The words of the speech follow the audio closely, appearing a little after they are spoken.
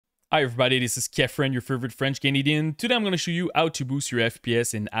Hi everybody, this is Kefren, your favorite French Canadian. Today I'm going to show you how to boost your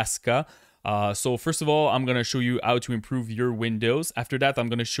FPS in Aska. So first of all, I'm going to show you how to improve your Windows. After that, I'm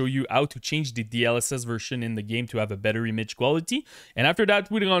going to show you how to change the DLSS version in the game to have a better image quality. And after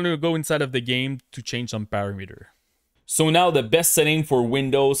that, we're going to go inside of the game to change some parameter. So now the best setting for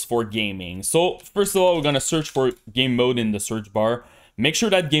Windows for gaming. So first of all, we're going to search for game mode in the search bar. Make sure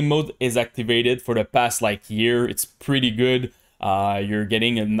that game mode is activated for the past year. It's pretty good. You're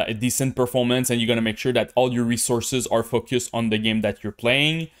getting a decent performance, and you're going to make sure that all your resources are focused on the game that you're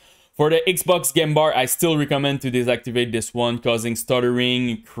playing. For the Xbox game bar, I still recommend to deactivate this one, causing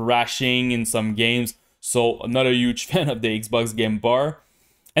stuttering, crashing in some games. So I'm not a huge fan of the Xbox game bar.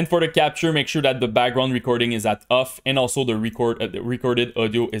 And for the capture, make sure that the background recording is at off, and also the recorded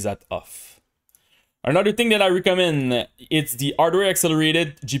audio is at off. Another thing that I recommend, it's the hardware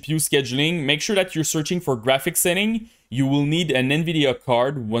accelerated GPU scheduling. Make sure that you're searching for graphics setting. You will need an NVIDIA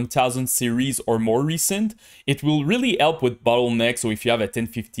card, 1000 series or more recent. It will really help with bottlenecks. So if you have a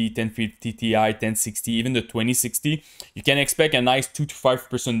 1050, 1050 Ti, 1060, even the 2060, you can expect a nice 2 to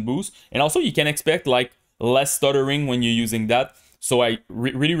 5% boost. And also you can expect less stuttering when you're using that. So I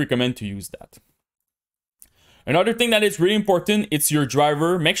really recommend to use that. Another thing that is really important, it's your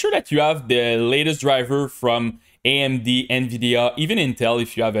driver. Make sure that you have the latest driver from AMD, NVIDIA, even Intel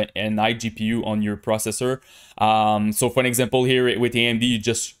if you have an iGPU on your processor. So for an example here with AMD, you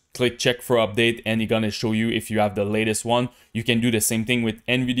just click check for update and it's gonna show you if you have the latest one. You can do the same thing with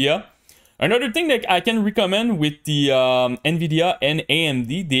NVIDIA. Another thing that I can recommend with the NVIDIA and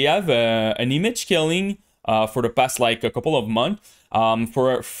AMD, they have an image scaling for the past a couple of months. From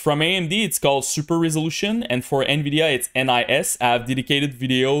AMD, it's called Super Resolution, and for NVIDIA, it's NIS. I have dedicated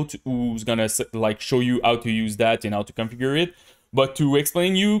video who's gonna show you how to use that and how to configure it. But to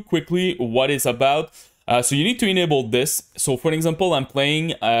explain you quickly what it's about, so you need to enable this. So for example, I'm playing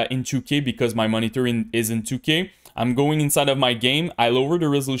in 2K because my monitor is in 2K. I'm going inside of my game. I lower the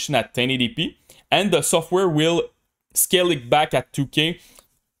resolution at 1080p, and the software will scale it back at 2K.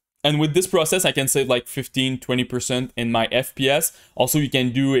 And with this process, I can save 15-20% in my FPS. Also, you can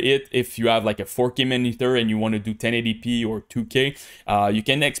do it if you have a 4K monitor and you want to do 1080p or 2K. You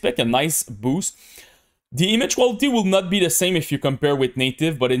can expect a nice boost. The image quality will not be the same if you compare with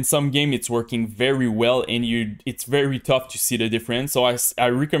native, but in some game it's working very well, and it's very tough to see the difference. So I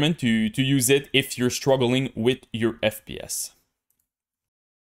recommend to use it if you're struggling with your FPS.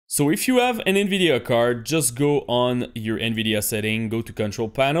 So if you have an NVIDIA card, just go on your NVIDIA setting, go to Control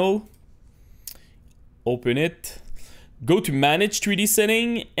Panel, open it, go to Manage 3D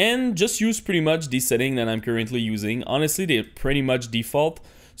Setting, and just use pretty much the setting that I'm currently using. Honestly, they're pretty much default.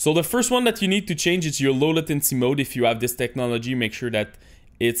 So the first one that you need to change is your low latency mode. If you have this technology, make sure that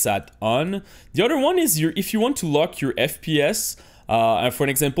it's at on. The other one is if you want to lock your FPS. For an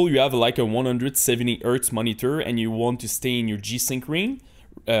example, you have a 170 Hz monitor and you want to stay in your G-Sync range,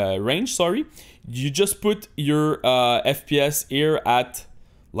 you just put your FPS here at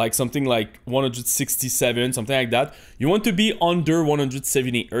something like 167, something like that. You want to be under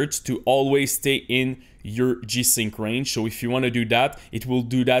 170 Hz to always stay in your G-Sync range. So if you want to do that, it will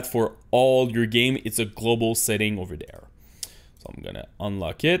do that for all your game. It's a global setting over there. So I'm gonna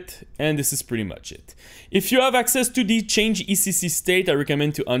unlock it, and this is pretty much it. If you have access to the change ECC state, I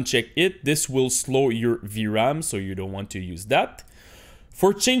recommend to uncheck it. This will slow your VRAM, so you don't want to use that.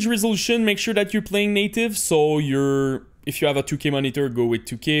 For change resolution, make sure that you're playing native. So if you have a 2K monitor, go with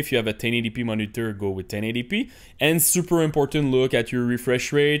 2K. If you have a 1080p monitor, go with 1080p. And super important, look at your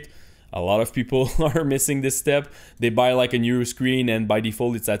refresh rate. A lot of people are missing this step. They buy a new screen and by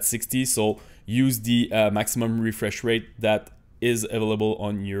default it's at 60. So use the maximum refresh rate that is available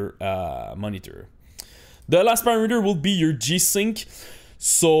on your monitor. The last parameter will be your G-Sync.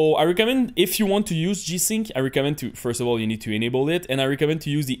 So I recommend, if you want to use G-Sync, I recommend to, first of all, you need to enable it. And I recommend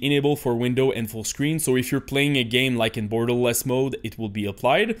to use the enable for window and full screen. So if you're playing a game like in borderless mode, it will be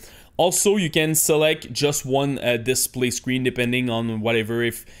applied. Also, you can select just one display screen depending on whatever.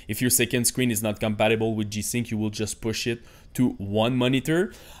 If your second screen is not compatible with G-Sync, you will just push it to one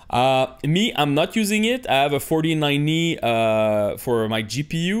monitor. Me, I'm not using it. I have a 4090 for my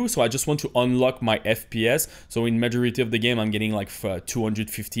GPU, so I just want to unlock my FPS. So in majority of the game, I'm getting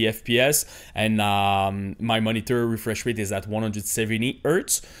 250 FPS, and my monitor refresh rate is at 170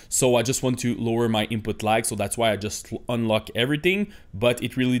 Hz. So I just want to lower my input lag, so that's why I just unlock everything, but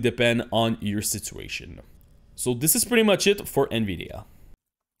it really depends on your situation. So this is pretty much it for NVIDIA.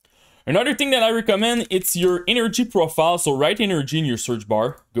 Another thing that I recommend, it's your energy profile. So write energy in your search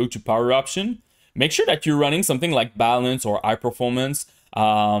bar, go to power option. Make sure that you're running something like balance or high performance.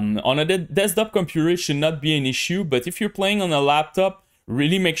 On a desktop computer, it should not be an issue, but if you're playing on a laptop,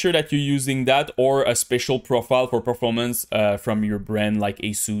 really make sure that you're using that or a special profile for performance from your brand like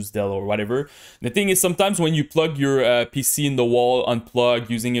Asus, Dell, or whatever. The thing is, sometimes when you plug your PC in the wall, unplug,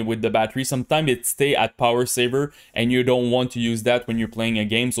 using it with the battery, sometimes it stay at power saver and you don't want to use that when you're playing a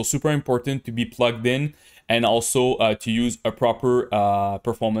game. So super important to be plugged in and also to use a proper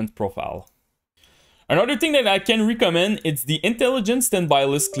performance profile. Another thing that I can recommend, it's the Intelligent Standby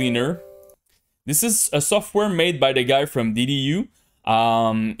List Cleaner. This is a software made by the guy from DDU.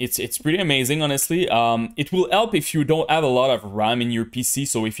 It's pretty amazing, honestly. It will help if you don't have a lot of RAM in your PC.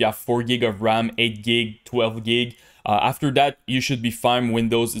 So if you have 4 gig of RAM, 8 gig, 12 gig, after that, you should be fine.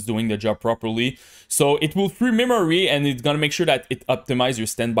 Windows is doing the job properly. So it will free memory and it's gonna make sure that it optimizes your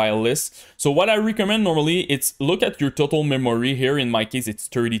standby list. So what I recommend normally, it's look at your total memory here. In my case, it's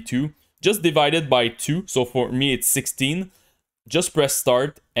 32. Just divide it by 2. So for me, it's 16. Just press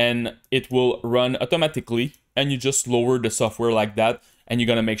start and it will run automatically. And you just lower the software like that. And you're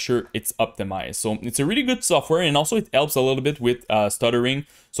going to make sure it's optimized. So it's a really good software. And also it helps a little bit with stuttering.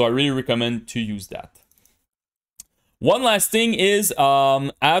 So I really recommend to use that. One last thing is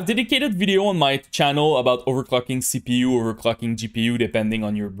I have dedicated video on my channel about overclocking CPU, overclocking GPU, depending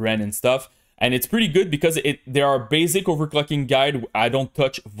on your brand and stuff. And it's pretty good because there are basic overclocking guide. I don't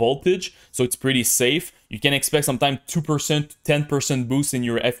touch voltage, so it's pretty safe. You can expect sometimes 2%, 10% boost in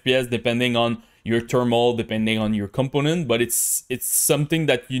your FPS depending on your thermal, depending on your component. But it's something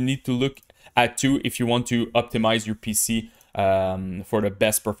that you need to look at too if you want to optimize your PC for the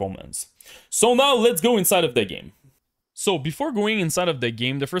best performance. So now let's go inside of the game. So before going inside of the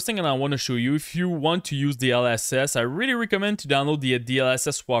game, the first thing that I want to show you, if you want to use DLSS, I really recommend to download the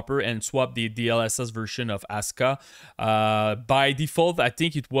DLSS swapper and swap the DLSS version of Aska. By default, I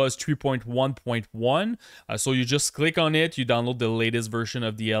think it was 3.1.1. So you just click on it, you download the latest version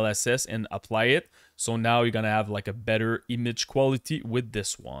of DLSS and apply it. So now you're gonna have like a better image quality with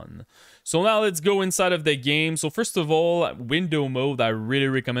this one. So now let's go inside of the game. So first of all, window mode, I really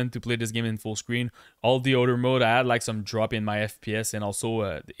recommend to play this game in full screen. All the other mode, I had like some drop in my FPS and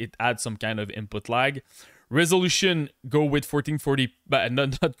also it adds some kind of input lag. Resolution, go with 1440,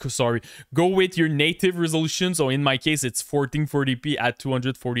 go with your native resolution. So in my case, it's 1440p at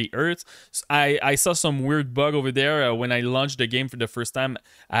 240 Hz. I saw some weird bug over there. When I launched the game for the first time,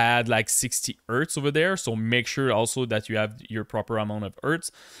 I had like 60 Hz over there. So make sure also that you have your proper amount of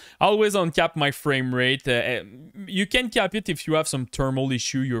Hz. Always uncap my frame rate. You can cap it if you have some thermal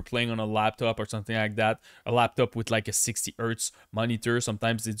issue, you're playing on a laptop or something like that. A laptop with like a 60 Hz monitor.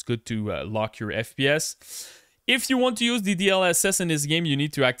 Sometimes it's good to lock your FPS. If you want to use the DLSS in this game, you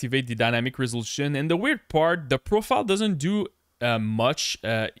need to activate the dynamic resolution. And the weird part, the profile doesn't do much.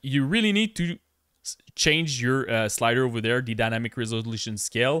 You really need to change your slider over there, the dynamic resolution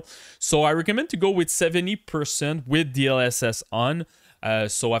scale. So I recommend to go with 70% with DLSS on.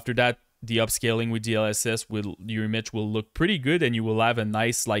 So after that, the upscaling with DLSS, your image will look pretty good and you will have a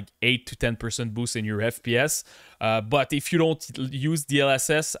nice like 8 to 10% boost in your FPS. But if you don't use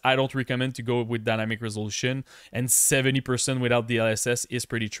DLSS, I don't recommend to go with dynamic resolution, and 70% without DLSS is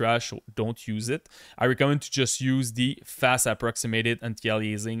pretty trash, so don't use it. I recommend to just use the fast approximated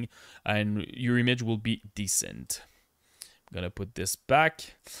anti-aliasing and your image will be decent. Gonna put this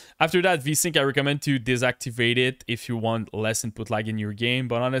back. After that, VSync, I recommend to deactivate it if you want less input lag in your game.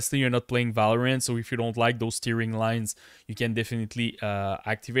 But honestly, you're not playing Valorant, so if you don't like those steering lines, you can definitely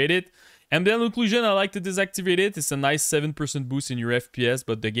activate it. Ambient occlusion, I like to deactivate it. It's a nice 7% boost in your FPS,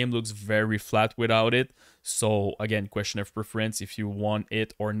 but the game looks very flat without it. So again, question of preference if you want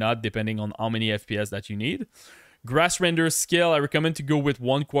it or not, depending on how many FPS that you need. Grass render scale, I recommend to go with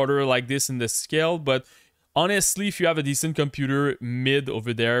 1/4 like this in the scale, but honestly, if you have a decent computer, mid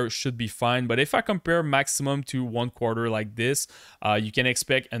over there should be fine. But if I compare maximum to 1/4 like this, you can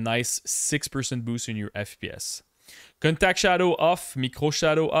expect a nice 6% boost in your FPS. Contact shadow off, micro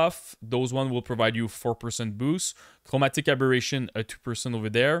shadow off. Those one will provide you 4% boost. Chromatic aberration, a 2% over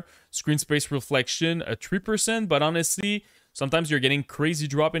there. Screen space reflection, a 3%. But honestly, sometimes you're getting crazy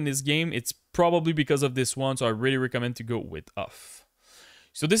drop in this game. It's probably because of this one. So I really recommend to go with off.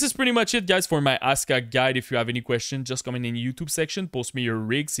 So this is pretty much it, guys, for my Aska guide. If you have any questions, just comment in the YouTube section. Post me your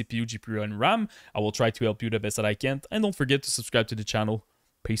rig, CPU, GPU, and RAM. I will try to help you the best that I can. And don't forget to subscribe to the channel.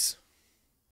 Peace.